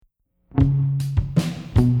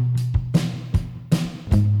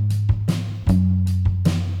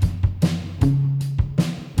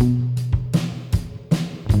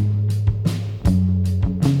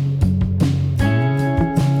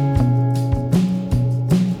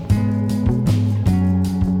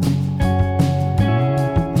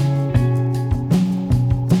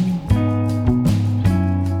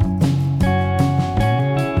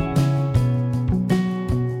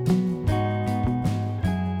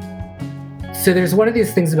So there's one of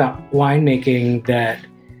these things about winemaking that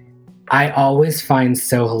I always find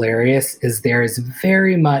so hilarious is there is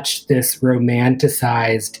very much this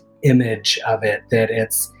romanticized image of it that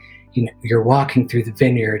it's, you're walking through the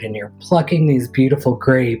vineyard and you're plucking these beautiful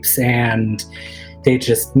grapes and they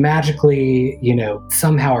just magically,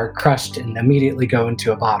 somehow are crushed and immediately go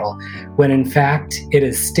into a bottle, when in fact it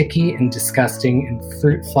is sticky and disgusting and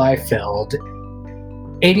fruit fly filled.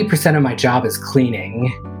 80% of my job is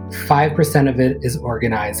cleaning, 5% of it is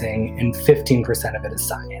organizing, and 15% of it is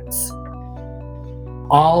science.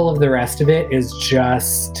 All of the rest of it is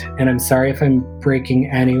just, and I'm sorry if I'm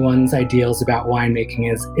breaking anyone's ideals about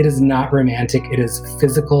winemaking, it is not romantic. It is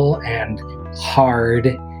physical and hard.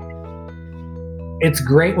 It's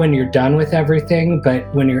great when you're done with everything,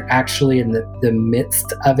 but when you're actually in the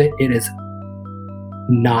midst of it, it is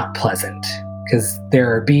not pleasant because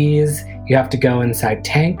there are bees. You have to go inside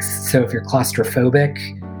tanks. So if you're claustrophobic,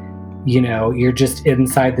 you're just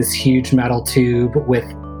inside this huge metal tube with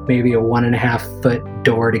maybe a 1.5 foot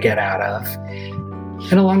door to get out of.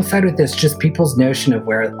 And alongside with this, just people's notion of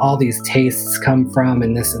where all these tastes come from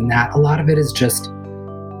and this and that, a lot of it is just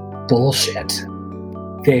bullshit.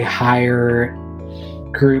 They hire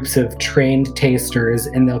groups of trained tasters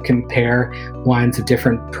and they'll compare wines of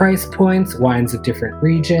different price points, wines of different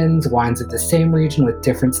regions, wines of the same region with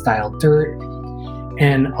different style dirt.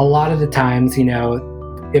 And a lot of the times,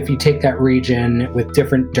 if you take that region with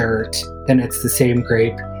different dirt, then it's the same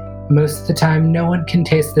grape. Most of the time, no one can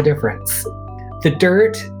taste the difference. The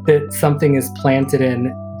dirt that something is planted in,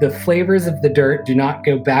 the flavors of the dirt do not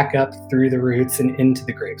go back up through the roots and into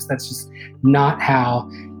the grapes. That's just not how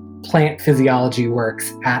plant physiology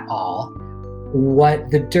works at all.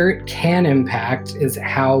 What the dirt can impact is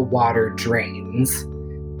how water drains,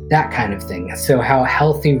 that kind of thing. So how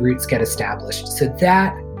healthy roots get established. So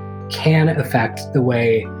that can affect the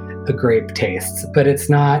way a grape tastes, but it's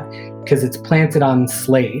not because it's planted on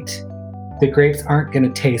slate. The grapes aren't going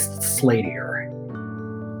to taste slatier.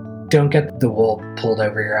 Don't get the wool pulled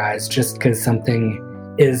over your eyes. Just because something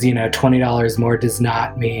is, $20 more does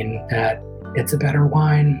not mean that it's a better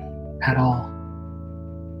wine at all.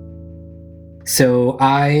 So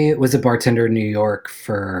I was a bartender in New York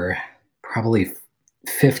for probably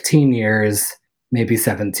 15 years, maybe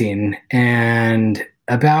 17. And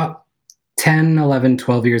about 10, 11,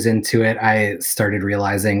 12 years into it, I started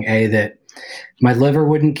realizing, that my liver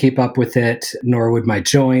wouldn't keep up with it, nor would my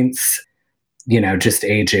joints, just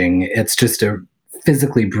aging. It's just a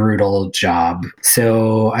physically brutal job.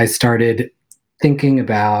 So I started thinking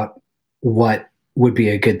about what would be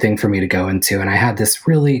a good thing for me to go into. And I had this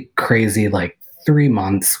really crazy, 3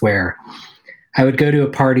 months where I would go to a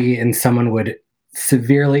party and someone would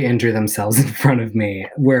severely injure themselves in front of me,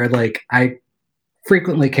 where I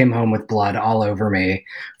frequently came home with blood all over me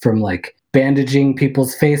from bandaging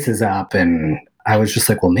people's faces up. And I was just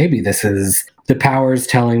well, maybe this is the powers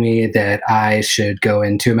telling me that I should go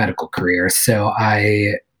into a medical career. So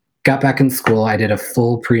I got back in school. I did a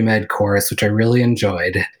full pre-med course, which I really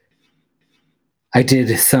enjoyed. I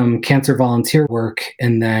did some cancer volunteer work,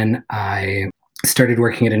 and then I started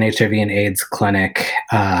working at an HIV and AIDS clinic.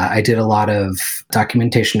 I did a lot of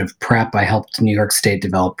documentation of PrEP. I helped New York State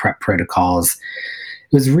develop PrEP protocols.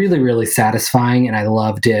 It was really, really satisfying, and I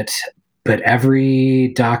loved it. But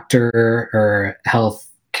every doctor or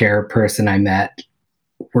healthcare person I met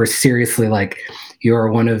were seriously you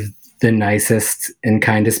are one of the nicest and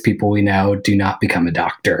kindest people we know. Do not become a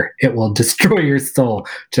doctor. It will destroy your soul.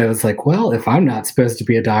 Which I was well, if I'm not supposed to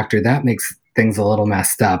be a doctor, that makes things a little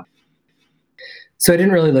messed up. So I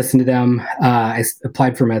didn't really listen to them. I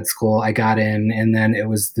applied for med school. I got in, and then it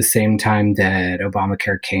was the same time that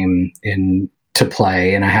Obamacare came into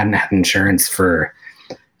play, and I hadn't had insurance for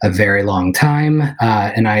a very long time.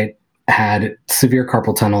 And I had severe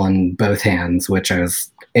carpal tunnel in both hands, which I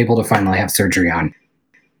was able to finally have surgery on.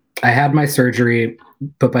 I had my surgery,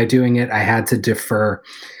 but by doing it, I had to defer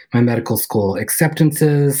my medical school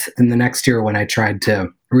acceptances. Then the next year when I tried to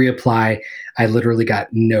reapply, I literally got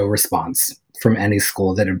no response from any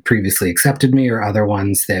school that had previously accepted me or other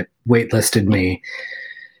ones that waitlisted me.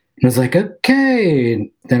 And I was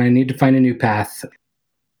okay, then I need to find a new path.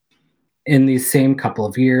 In these same couple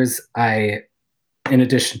of years, I, in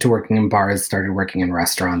addition to working in bars, started working in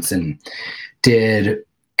restaurants and did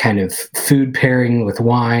kind of food pairing with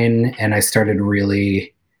wine. And I started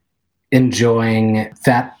really enjoying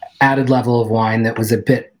that added level of wine that was a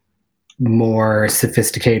bit more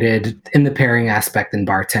sophisticated in the pairing aspect than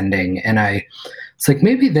bartending. And I was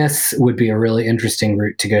maybe this would be a really interesting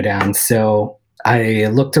route to go down. So I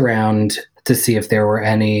looked around to see if there were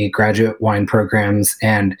any graduate wine programs,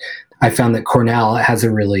 and I found that Cornell has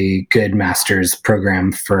a really good master's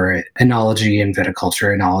program for enology and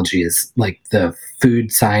viticulture. Enology is like the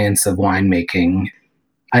food science of winemaking.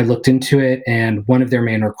 I looked into it, and one of their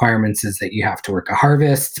main requirements is that you have to work a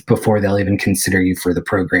harvest before they'll even consider you for the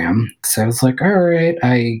program. So I was like, all right,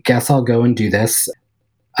 I guess I'll go and do this.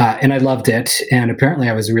 And I loved it. And apparently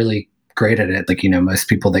I was really great at it. Like, most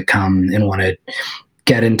people that come and want to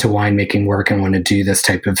get into winemaking work and want to do this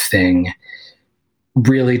type of thing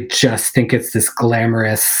really just think it's this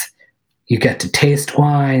glamorous, you get to taste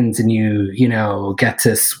wines and you get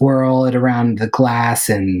to swirl it around the glass,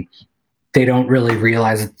 and they don't really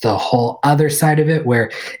realize the whole other side of it, where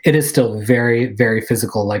it is still very, very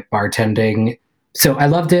physical, like bartending. So I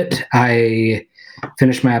loved it. I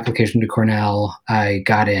finished my application to Cornell. I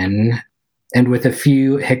got in, and with a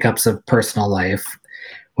few hiccups of personal life,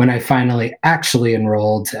 when I finally actually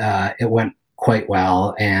enrolled, it went quite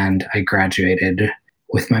well, and I graduated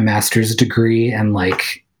with my master's degree and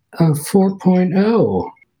like a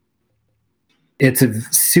 4.0. It's a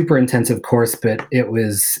super intensive course, but it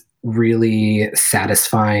was really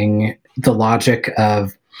satisfying. The logic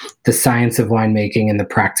of the science of winemaking and the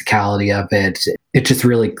practicality of it just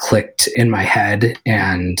really clicked in my head,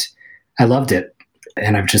 and I loved it.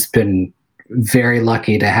 And I've just been very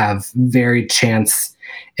lucky to have very chance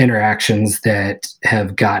interactions that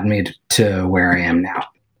have gotten me to where I am now.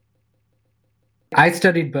 I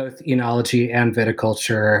studied both enology and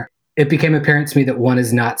viticulture. It became apparent to me that one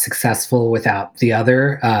is not successful without the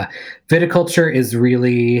other. Viticulture is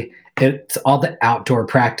really, it's all the outdoor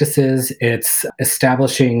practices. It's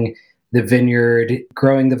establishing the vineyard,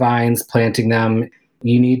 growing the vines, planting them.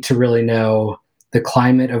 You need to really know the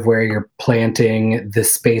climate of where you're planting, the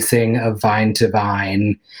spacing of vine to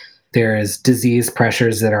vine. There's disease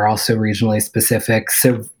pressures that are also regionally specific.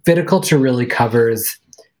 So viticulture really covers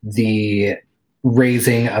the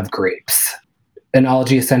raising of grapes.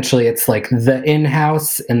 Enology, essentially, it's like the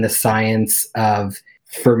in-house and the science of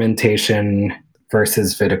fermentation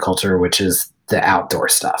versus viticulture, which is the outdoor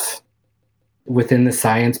stuff. Within the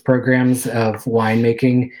science programs of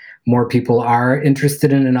winemaking, more people are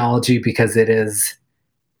interested in enology because it is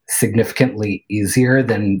significantly easier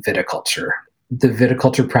than viticulture. The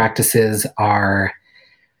viticulture practices are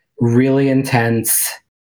really intense.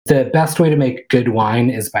 The best way to make good wine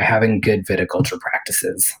is by having good viticulture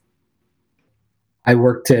practices. I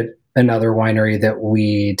worked at another winery that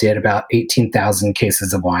we did about 18,000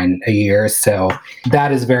 cases of wine a year. So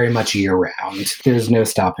that is very much year round. There's no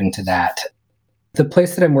stopping to that. The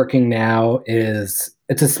place that I'm working now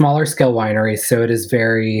it's a smaller scale winery, so it is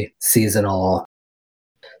very seasonal.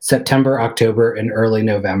 September, October, and early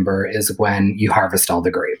November is when you harvest all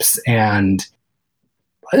the grapes. And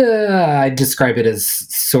I describe it as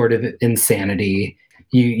sort of insanity.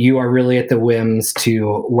 You are really at the whims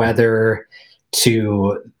to weather,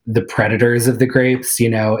 to the predators of the grapes.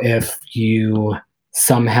 If you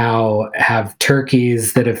somehow have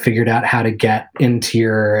turkeys that have figured out how to get into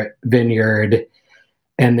your vineyard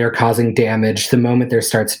and they're causing damage, the moment there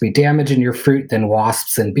starts to be damage in your fruit, then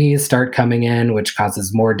wasps and bees start coming in, which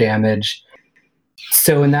causes more damage.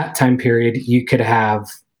 So in that time period, you could have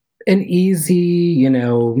an easy,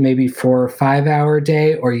 maybe 4 or 5 hour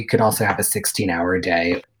day, or you could also have a 16-hour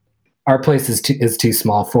day. Our place is too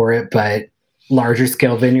small for it, but larger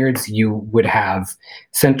scale vineyards, you would have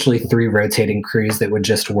essentially 3 rotating crews that would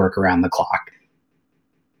just work around the clock.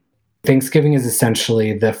 Thanksgiving is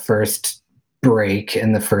essentially the first break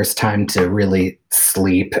and the first time to really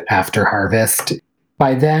sleep after harvest.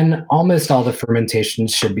 By then, almost all the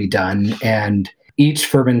fermentations should be done, and each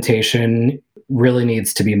fermentation really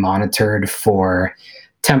needs to be monitored for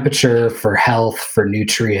temperature, for health, for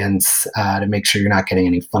nutrients, to make sure you're not getting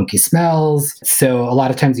any funky smells. So a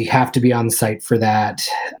lot of times you have to be on site for that.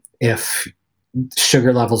 If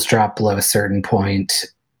sugar levels drop below a certain point,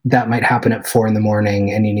 that might happen at 4 a.m,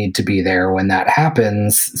 and you need to be there when that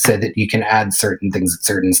happens so that you can add certain things at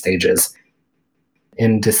certain stages.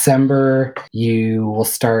 In December, you will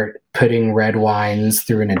start putting red wines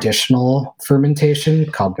through an additional fermentation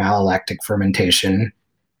called malolactic fermentation.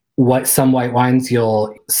 Some white wines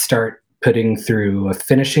you'll start putting through a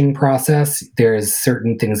finishing process. There's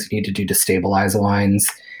certain things you need to do to stabilize wines.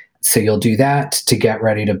 So you'll do that to get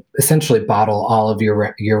ready to essentially bottle all of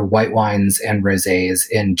your white wines and rosés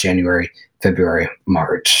in January, February,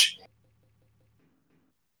 March.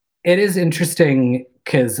 It is interesting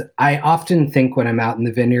because I often think when I'm out in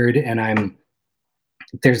the vineyard and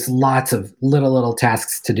there's lots of little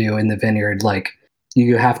tasks to do in the vineyard. Like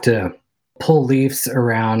you have to pull leaves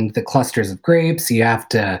around the clusters of grapes. You have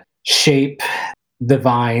to shape the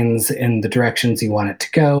vines in the directions you want it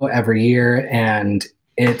to go every year. And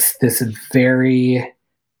It's this very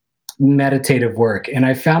meditative work. And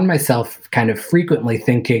I found myself kind of frequently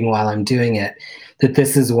thinking while I'm doing it that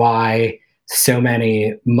this is why so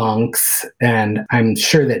many monks, and I'm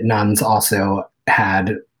sure that nuns also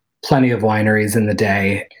had plenty of wineries in the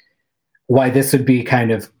day, why this would be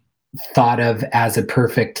kind of thought of as a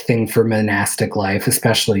perfect thing for monastic life,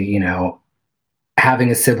 especially,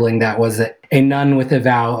 having a sibling that was a nun with a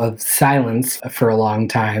vow of silence for a long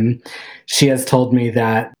time. She has told me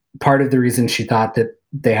that part of the reason she thought that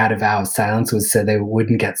they had a vow of silence was so they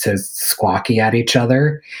wouldn't get so squawky at each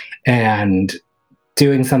other. And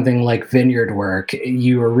doing something like vineyard work,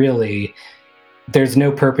 you are really, there's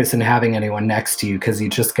no purpose in having anyone next to you because you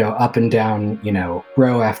just go up and down,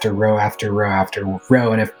 row after row after row after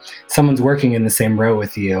row. And if someone's working in the same row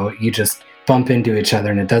with you, you just bump into each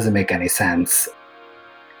other and it doesn't make any sense.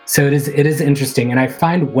 So it is interesting. And I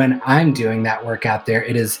find when I'm doing that work out there,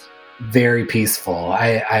 it is very peaceful.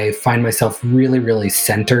 I find myself really, really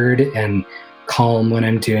centered and calm when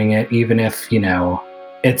I'm doing it, even if,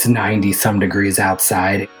 it's 90 some degrees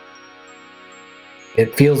outside.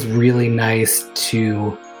 It feels really nice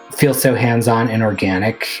to feel so hands-on and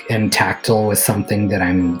organic and tactile with something that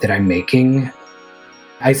I'm making.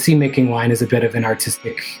 I see making wine as a bit of an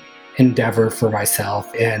artistic endeavor for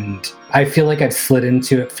myself, and I feel like I've slid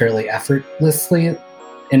into it fairly effortlessly.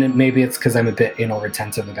 And maybe it's because I'm a bit anal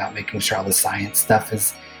retentive about making sure all the science stuff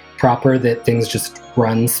is proper, that things just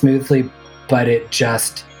run smoothly, but it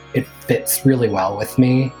fits really well with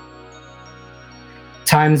me.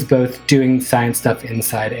 Times both doing science stuff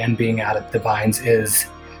inside and being out at the vines is,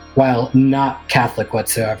 while not Catholic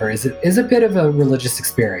whatsoever, is a bit of a religious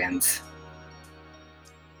experience.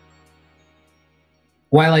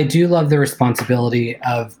 While I do love the responsibility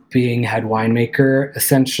of being head winemaker,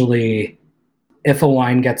 essentially, if a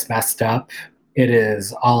wine gets messed up, it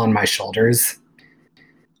is all on my shoulders.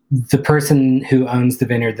 The person who owns the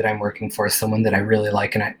vineyard that I'm working for is someone that I really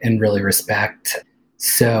like and really respect.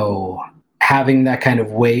 So having that kind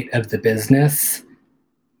of weight of the business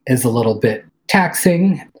is a little bit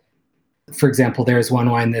taxing. For example, there's one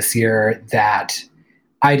wine this year that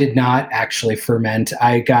I did not actually ferment.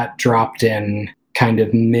 I got dropped in kind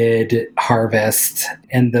of mid-harvest,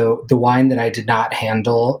 and the wine that I did not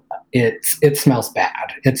handle, it smells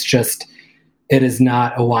bad. It is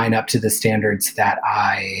not a wine up to the standards that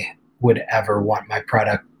I would ever want my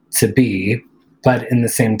product to be. But in the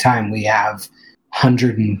same time, we have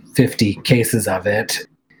 150 cases of it.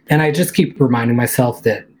 And I just keep reminding myself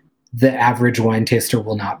that the average wine taster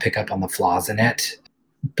will not pick up on the flaws in it.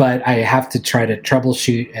 But I have to try to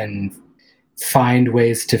troubleshoot and find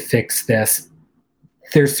ways to fix this.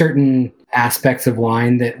 There's certain aspects of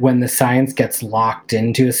wine that when the science gets locked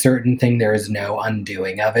into a certain thing, there is no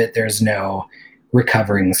undoing of it. There's no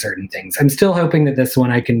recovering certain things. I'm still hoping that this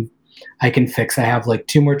one I can fix. I have like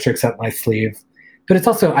 2 more tricks up my sleeve, but it's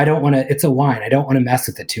also, it's a wine. I don't want to mess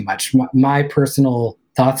with it too much. My personal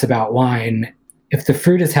thoughts about wine, if the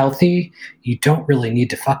fruit is healthy, you don't really need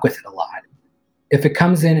to fuck with it a lot. If it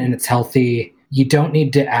comes in and it's healthy, you don't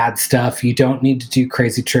need to add stuff. You don't need to do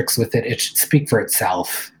crazy tricks with it. It should speak for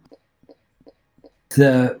itself.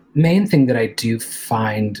 The main thing that I do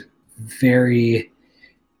find very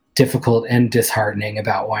difficult and disheartening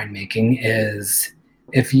about winemaking is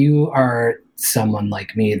if you are someone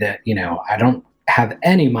like me that, I don't have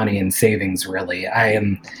any money in savings really. I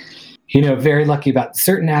am, very lucky about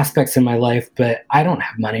certain aspects in my life, but I don't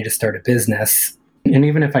have money to start a business. And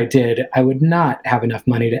even if I did, I would not have enough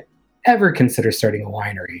money to ever consider starting a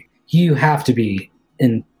winery. You have to be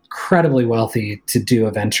incredibly wealthy to do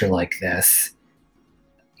a venture like this.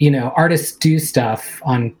 Artists do stuff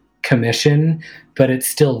on commission, but it's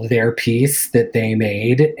still their piece that they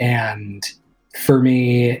made. And for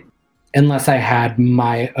me, unless I had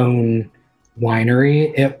my own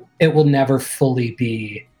winery, it will never fully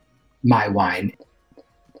be my wine.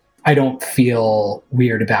 I don't feel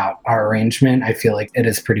weird about our arrangement. I feel like it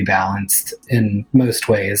is pretty balanced in most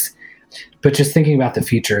ways. But just thinking about the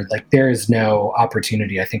future, like there is no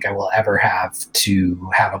opportunity I think I will ever have to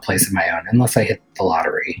have a place of my own unless I hit the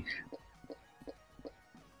lottery.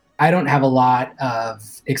 I don't have a lot of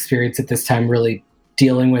experience at this time really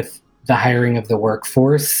dealing with the hiring of the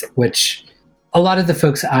workforce, which a lot of the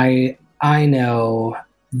folks I know,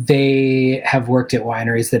 they have worked at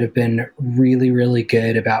wineries that have been really, really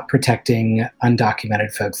good about protecting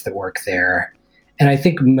undocumented folks that work there. And I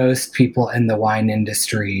think most people in the wine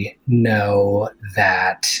industry know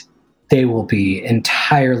that they will be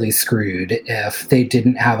entirely screwed if they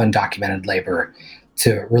didn't have undocumented labor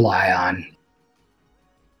to rely on.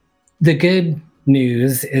 The good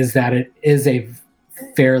news is that it is a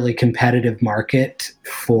fairly competitive market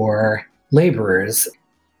for laborers.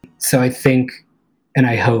 So I think and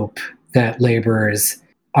I hope that laborers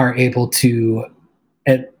are able to,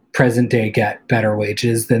 at present day, get better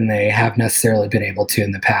wages than they have necessarily been able to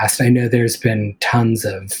in the past. I know there's been tons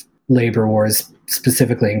of labor wars,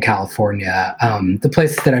 specifically in California. The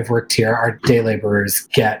places that I've worked here, our day laborers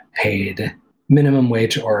get paid minimum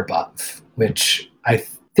wage or above, which I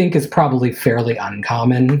think is probably fairly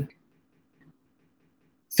uncommon.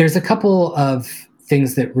 There's a couple of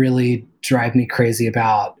things that really drive me crazy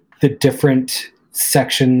about the different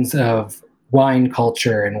sections of wine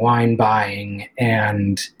culture and wine buying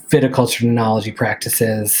and viticulture and enology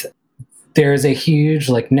practices. There's a huge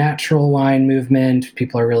natural wine movement.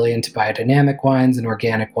 People are really into biodynamic wines and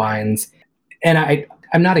organic wines. And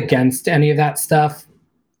I'm not against any of that stuff.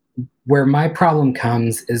 Where my problem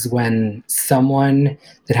comes is when someone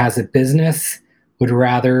that has a business would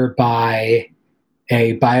rather buy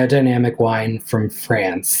a biodynamic wine from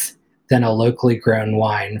France than a locally grown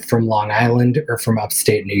wine from Long Island or from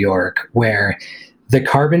upstate New York, where the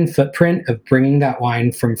carbon footprint of bringing that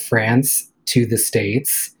wine from France to the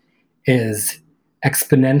States is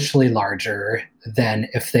exponentially larger than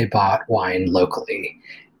if they bought wine locally.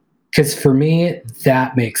 Because for me,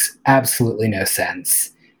 that makes absolutely no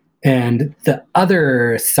sense. And the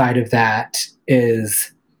other side of that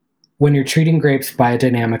is when you're treating grapes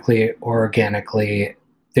biodynamically or organically,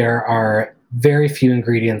 there are very few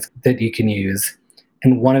ingredients that you can use.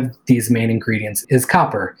 And one of these main ingredients is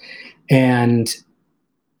copper. And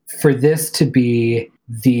for this to be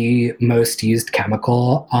the most used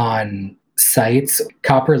chemical on sites,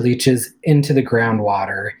 copper leaches into the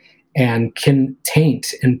groundwater and can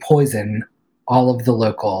taint and poison all of the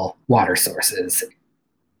local water sources.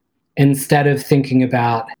 Instead of thinking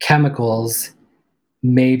about chemicals,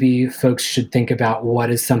 maybe folks should think about what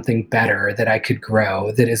is something better that I could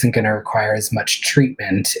grow that isn't going to require as much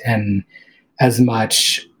treatment and as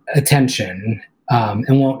much attention,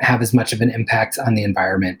 and won't have as much of an impact on the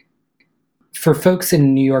environment. For folks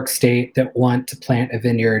in New York State that want to plant a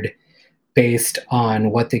vineyard based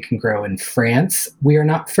on what they can grow in France, we are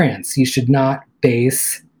not France. You should not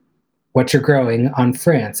base what you're growing on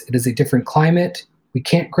France. It is a different climate. We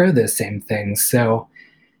can't grow those same things. So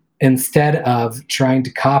instead of trying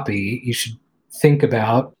to copy, you should think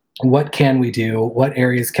about what can we do? What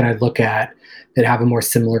areas can I look at that have a more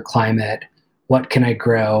similar climate? What can I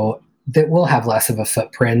grow that will have less of a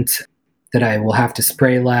footprint, that I will have to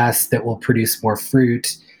spray less, that will produce more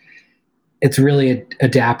fruit? It's really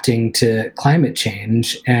adapting to climate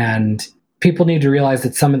change. And people need to realize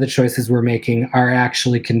that some of the choices we're making are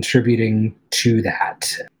actually contributing to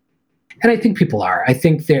that. And I think people are. I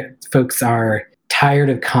think that folks are tired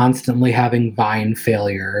of constantly having vine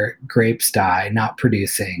failure, grapes die, not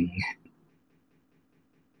producing.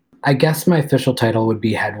 I guess my official title would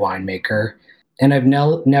be head winemaker. And I've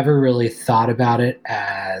never really thought about it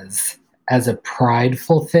as a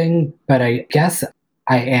prideful thing, but I guess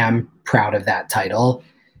I am proud of that title,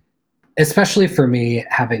 especially for me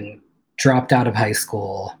having dropped out of high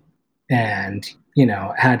school and,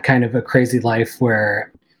 had kind of a crazy life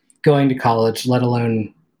where going to college, let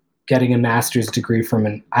alone getting a master's degree from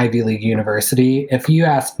an Ivy League university. If you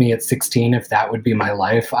asked me at 16 if that would be my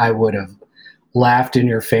life, I would have laughed in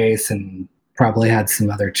your face and probably had some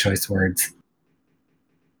other choice words.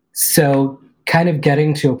 So kind of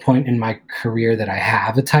getting to a point in my career that I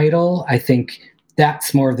have a title, I think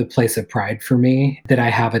that's more of the place of pride for me, that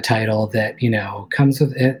I have a title that, comes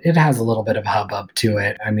with it. It has a little bit of hubbub to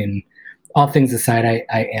it. I mean, all things aside,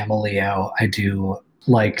 I am a Leo. I do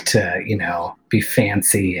like to, be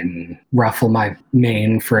fancy and ruffle my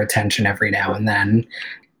mane for attention every now and then.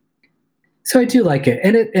 So I do like it.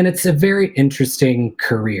 And it's a very interesting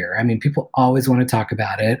career. I mean, people always want to talk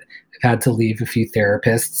about it. I've had to leave a few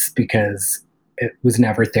therapists because it was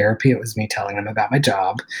never therapy. It was me telling them about my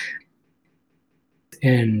job.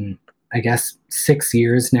 In, I guess, 6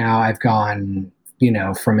 years now, I've gone,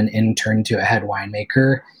 from an intern to a head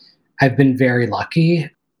winemaker. I've been very lucky,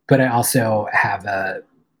 but I also have a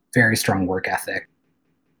very strong work ethic.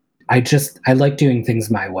 I like doing things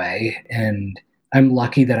my way, and I'm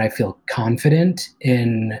lucky that I feel confident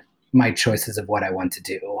in my choices of what I want to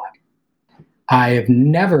do. I have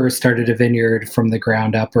never started a vineyard from the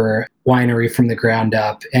ground up or winery from the ground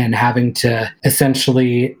up and having to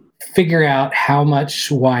essentially figure out how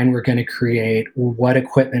much wine we're going to create, what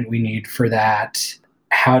equipment we need for that,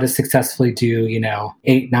 how to successfully do,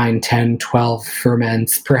 8, 9, 10, 12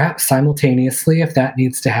 ferments, perhaps simultaneously if that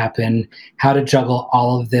needs to happen, how to juggle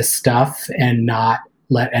all of this stuff and not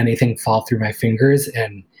let anything fall through my fingers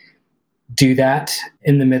and do that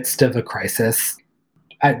in the midst of a crisis.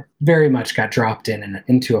 I very much got dropped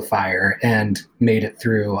into a fire and made it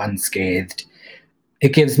through unscathed.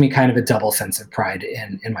 It gives me kind of a double sense of pride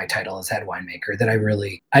in my title as head winemaker, that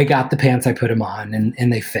I got the pants, I put them on,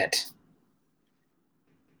 and they fit.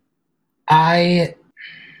 I'm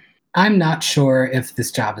not sure if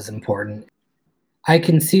this job is important. I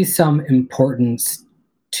can see some importance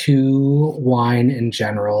to wine in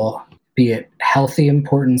general, be it healthy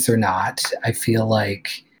importance or not. I feel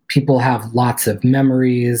like people have lots of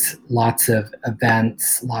memories, lots of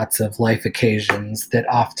events, lots of life occasions that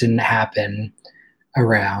often happen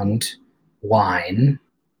around wine.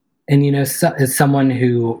 And, as someone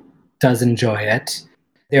who does enjoy it,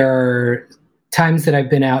 there are times that I've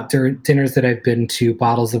been out, dinners that I've been to,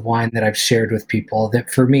 bottles of wine that I've shared with people, that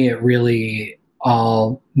for me, it really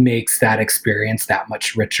all makes that experience that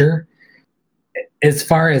much richer. As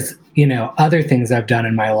far as, other things I've done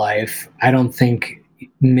in my life, I don't think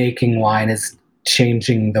making wine is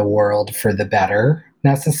changing the world for the better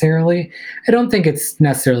necessarily. I don't think it's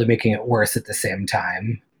necessarily making it worse at the same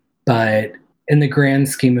time. But in the grand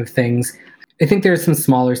scheme of things, I think there's some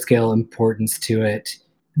smaller scale importance to it.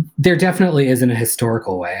 There definitely is in a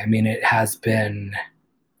historical way. I mean, it has been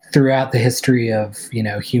throughout the history of,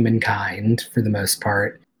 humankind for the most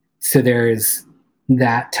part. So there's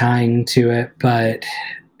that tying to it. But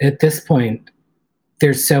at this point,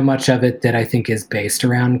 there's so much of it that I think is based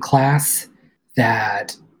around class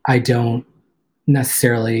that I don't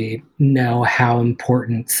necessarily know how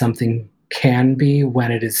important something can be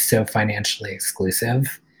when it is so financially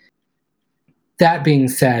exclusive. That being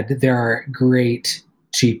said, there are great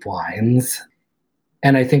cheap wines,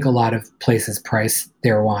 and I think a lot of places price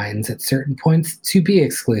their wines at certain points to be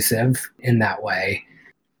exclusive in that way.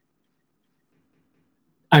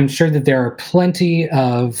 I'm sure that there are plenty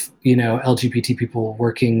of, LGBT people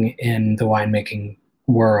working in the winemaking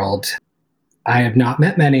world. I have not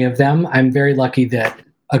met many of them. I'm very lucky that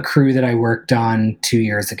a crew that I worked on 2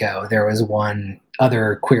 years ago, there was one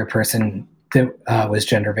other queer person that was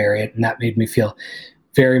gender variant, and that made me feel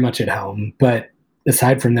very much at home. But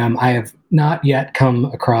aside from them, I have not yet come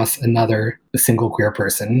across a single queer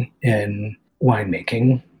person in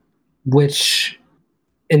winemaking, which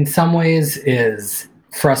in some ways is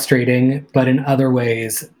frustrating, but in other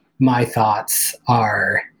ways, my thoughts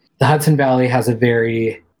are the Hudson Valley has a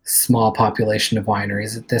very small population of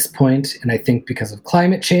wineries at this point, and I think because of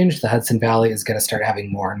climate change, the Hudson Valley is going to start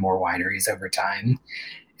having more and more wineries over time.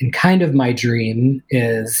 And kind of my dream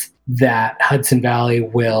is that Hudson Valley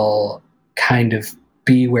will kind of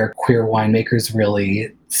be where queer winemakers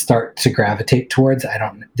really start to gravitate towards.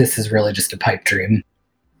 This is really just a pipe dream.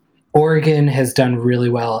 Oregon has done really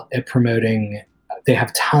well at promoting. They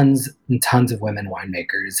have tons and tons of women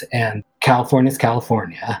winemakers, and California is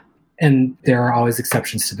California. And there are always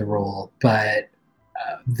exceptions to the rule, but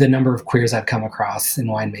the number of queers I've come across in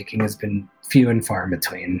winemaking has been few and far in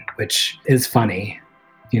between, which is funny,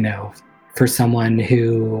 for someone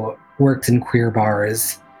who worked in queer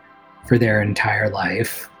bars for their entire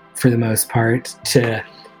life, for the most part, to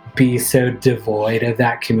be so devoid of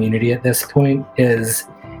that community at this point is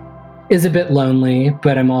a bit lonely.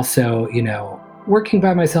 But I'm also, working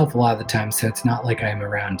by myself a lot of the time, so it's not like I'm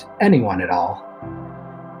around anyone at all.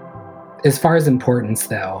 As far as importance,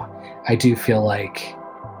 though, I do feel like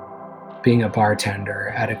being a bartender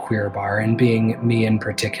at a queer bar, and being me in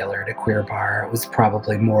particular at a queer bar, was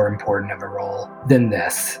probably more important of a role than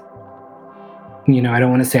this. I don't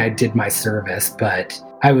want to say I did my service, but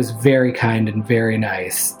I was very kind and very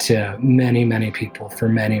nice to many, many people for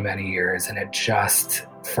many, many years, and it just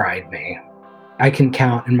fried me. I can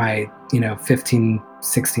count in my, 15,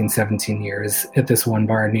 16, 17 years at this one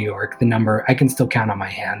bar in New York, I can still count on my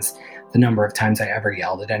hands the number of times I ever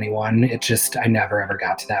yelled at anyone. I never ever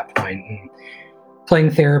got to that point. And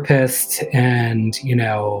playing therapist and,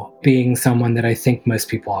 being someone that I think most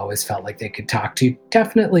people always felt like they could talk to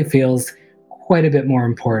definitely feels quite a bit more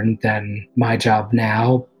important than my job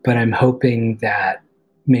now. But I'm hoping that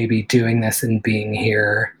maybe doing this and being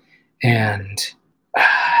here and,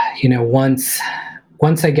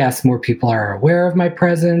 once I guess more people are aware of my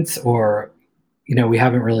presence, or, we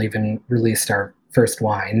haven't really even released our first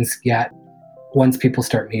wines yet. Once people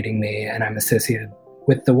start meeting me and I'm associated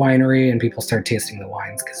with the winery and people start tasting the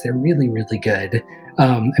wines because they're really, really good,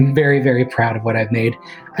 I'm very, very proud of what I've made.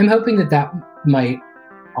 I'm hoping that might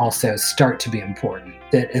also start to be important,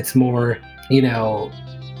 that it's more,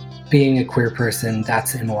 being a queer person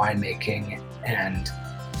that's in winemaking, and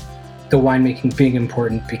the winemaking being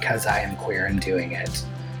important because I am queer and doing it,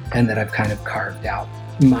 and that I've kind of carved out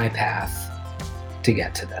my path to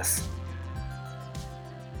get to this.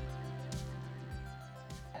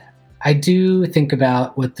 I do think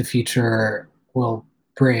about what the future will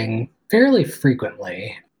bring fairly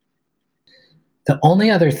frequently. The only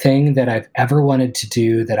other thing that I've ever wanted to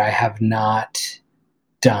do that I have not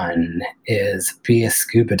done is be a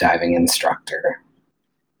scuba diving instructor.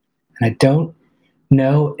 And I don't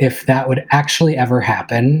know if that would actually ever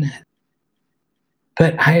happen,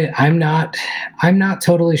 but I'm not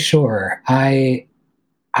totally sure. I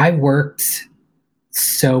worked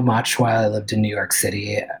so much while I lived in New York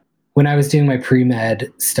City. When I was doing my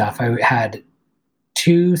pre-med stuff, I had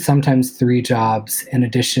two, sometimes three jobs in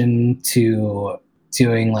addition to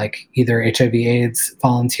doing like either HIV AIDS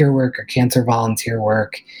volunteer work or cancer volunteer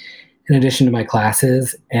work in addition to my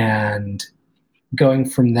classes, and going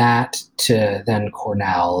from that to then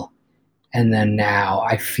Cornell. And then now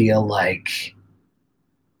I feel like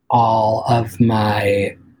all of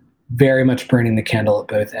my very much burning the candle at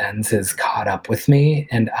both ends is caught up with me.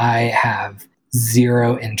 And I have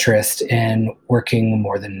zero interest in working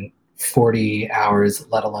more than 40 hours,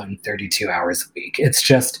 let alone 32 hours a week. It's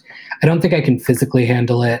just, I don't think I can physically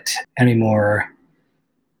handle it anymore.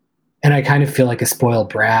 And I kind of feel like a spoiled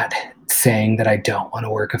brat saying that I don't want to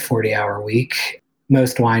work a 40-hour week.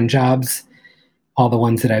 Most wine jobs, all the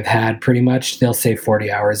ones that I've had, pretty much, they'll say 40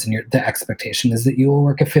 hours, and the expectation is that you will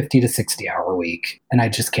work a 50 to 60-hour week. And I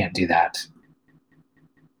just can't do that.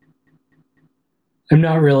 I'm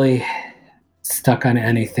not really stuck on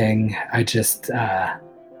anything. I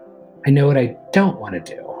know what I don't want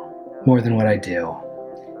to do more than what I do.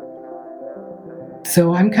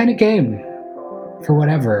 So I'm kind of game for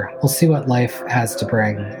whatever. We'll see what life has to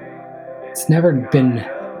bring. It's never been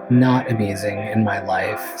not amazing in my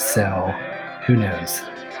life, so who knows?